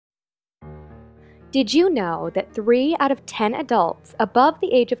Did you know that 3 out of 10 adults above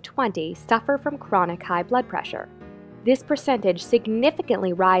the age of 20 suffer from chronic high blood pressure? This percentage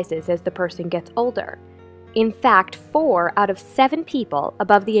significantly rises as the person gets older. In fact, 4 out of 7 people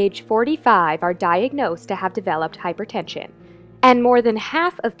above the age 45 are diagnosed to have developed hypertension, and more than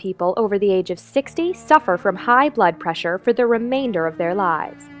half of people over the age of 60 suffer from high blood pressure for the remainder of their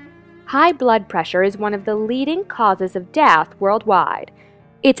lives. High blood pressure is one of the leading causes of death worldwide.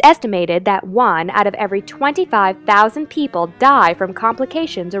 It's estimated that 1 out of every 25,000 people die from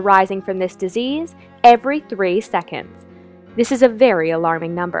complications arising from this disease every 3 seconds. This is a very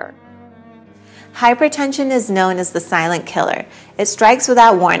alarming number. Hypertension is known as the silent killer. It strikes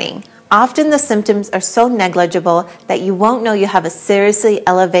without warning. Often the symptoms are so negligible that you won't know you have a seriously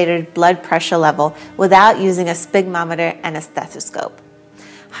elevated blood pressure level without using a sphygmometer and a stethoscope.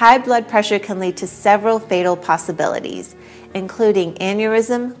 High blood pressure can lead to several fatal possibilities, including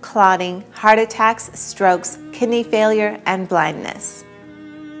aneurysm, clotting, heart attacks, strokes, kidney failure, and blindness.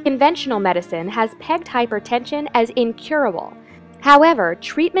 Conventional medicine has pegged hypertension as incurable. However,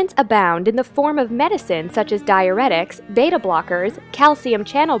 treatments abound in the form of medicine such as diuretics, beta blockers, calcium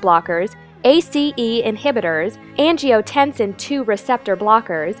channel blockers, ACE inhibitors, angiotensin II receptor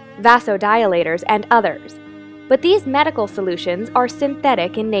blockers, vasodilators, and others. But these medical solutions are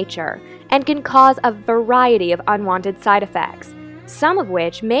synthetic in nature and can cause a variety of unwanted side effects, some of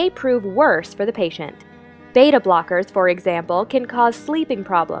which may prove worse for the patient. Beta blockers, for example, can cause sleeping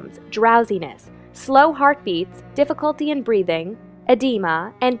problems, drowsiness, slow heartbeats, difficulty in breathing,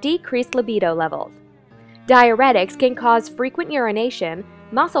 edema, and decreased libido levels. Diuretics can cause frequent urination,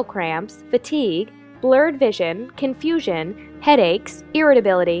 muscle cramps, fatigue, blurred vision, confusion, headaches,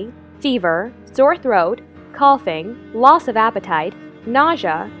 irritability, fever, sore throat, coughing, loss of appetite,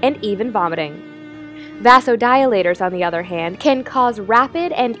 nausea, and even vomiting. Vasodilators, on the other hand, can cause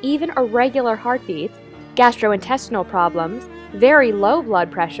rapid and even irregular heartbeats, gastrointestinal problems, very low blood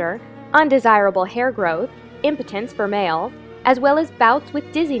pressure, undesirable hair growth, impotence for males, as well as bouts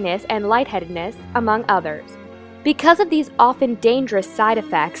with dizziness and lightheadedness, among others. Because of these often dangerous side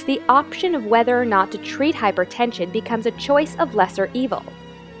effects, the option of whether or not to treat hypertension becomes a choice of lesser evil.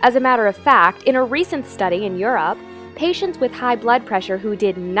 As a matter of fact, in a recent study in Europe, patients with high blood pressure who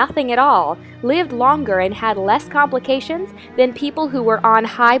did nothing at all lived longer and had less complications than people who were on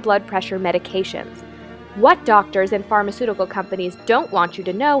high blood pressure medications. What doctors and pharmaceutical companies don't want you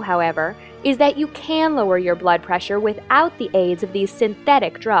to know, however, is that you can lower your blood pressure without the aids of these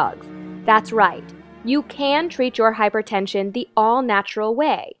synthetic drugs. That's right, you can treat your hypertension the all-natural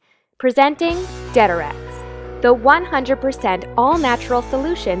way. Presenting detorex, the 100% all-natural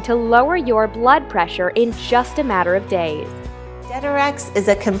solution to lower your blood pressure in just a matter of days. Detorex is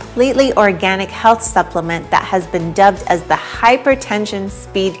a completely organic health supplement that has been dubbed as the hypertension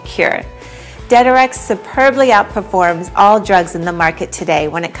speed cure. Detorex superbly outperforms all drugs in the market today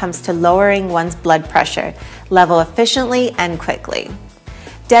when it comes to lowering one's blood pressure level efficiently and quickly.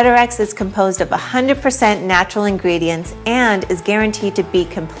 Detorex is composed of 100% natural ingredients and is guaranteed to be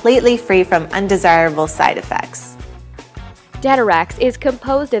completely free from undesirable side effects. Detorex is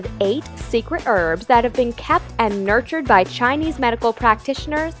composed of 8 secret herbs that have been kept and nurtured by Chinese medical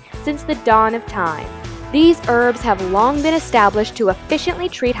practitioners since the dawn of time. These herbs have long been established to efficiently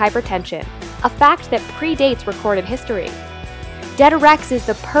treat hypertension, a fact that predates recorded history. Detorex is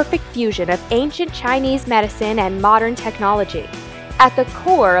the perfect fusion of ancient Chinese medicine and modern technology. At the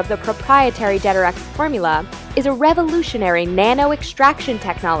core of the proprietary Detorex formula is a revolutionary nano-extraction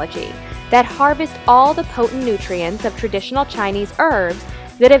technology that harvests all the potent nutrients of traditional Chinese herbs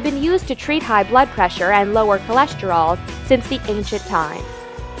that have been used to treat high blood pressure and lower cholesterol since the ancient times.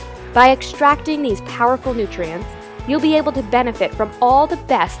 By extracting these powerful nutrients, you'll be able to benefit from all the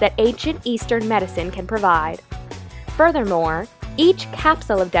best that ancient Eastern medicine can provide. Furthermore, each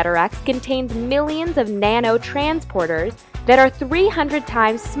capsule of Detorex contains millions of nanotransporters that are 300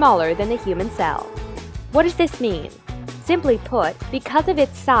 times smaller than the human cell. What does this mean? Simply put, because of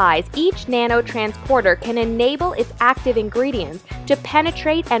its size, each nanotransporter can enable its active ingredients to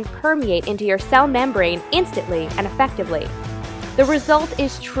penetrate and permeate into your cell membrane instantly and effectively. The result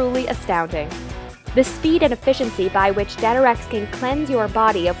is truly astounding. The speed and efficiency by which Detorex can cleanse your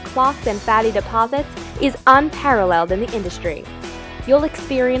body of clots and fatty deposits is unparalleled in the industry. You'll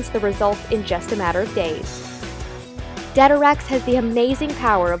experience the results in just a matter of days. Detorex has the amazing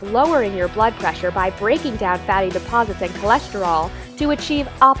power of lowering your blood pressure by breaking down fatty deposits and cholesterol to achieve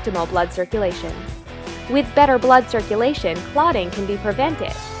optimal blood circulation. With better blood circulation, clotting can be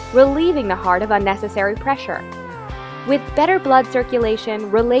prevented, relieving the heart of unnecessary pressure. With better blood circulation,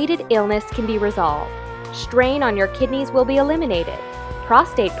 related illness can be resolved. Strain on your kidneys will be eliminated.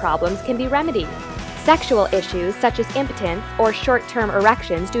 Prostate problems can be remedied. Sexual issues such as impotence or short-term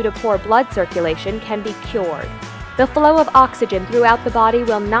erections due to poor blood circulation can be cured. The flow of oxygen throughout the body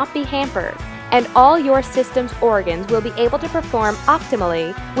will not be hampered, and all your system's organs will be able to perform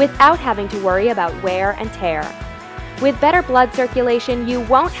optimally without having to worry about wear and tear. With better blood circulation, you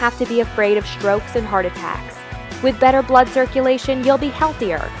won't have to be afraid of strokes and heart attacks. With better blood circulation, you'll be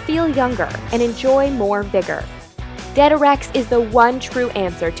healthier, feel younger, and enjoy more vigor. detorex is the one true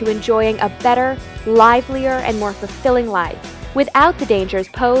answer to enjoying a better, livelier, and more fulfilling life without the dangers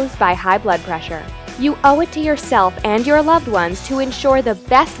posed by high blood pressure. You owe it to yourself and your loved ones to ensure the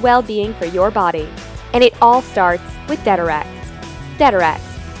best well-being for your body. And it all starts with detorex. detorex,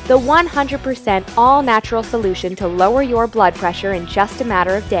 the 100% all-natural solution to lower your blood pressure in just a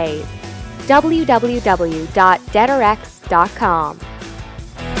matter of days. www.detorex.com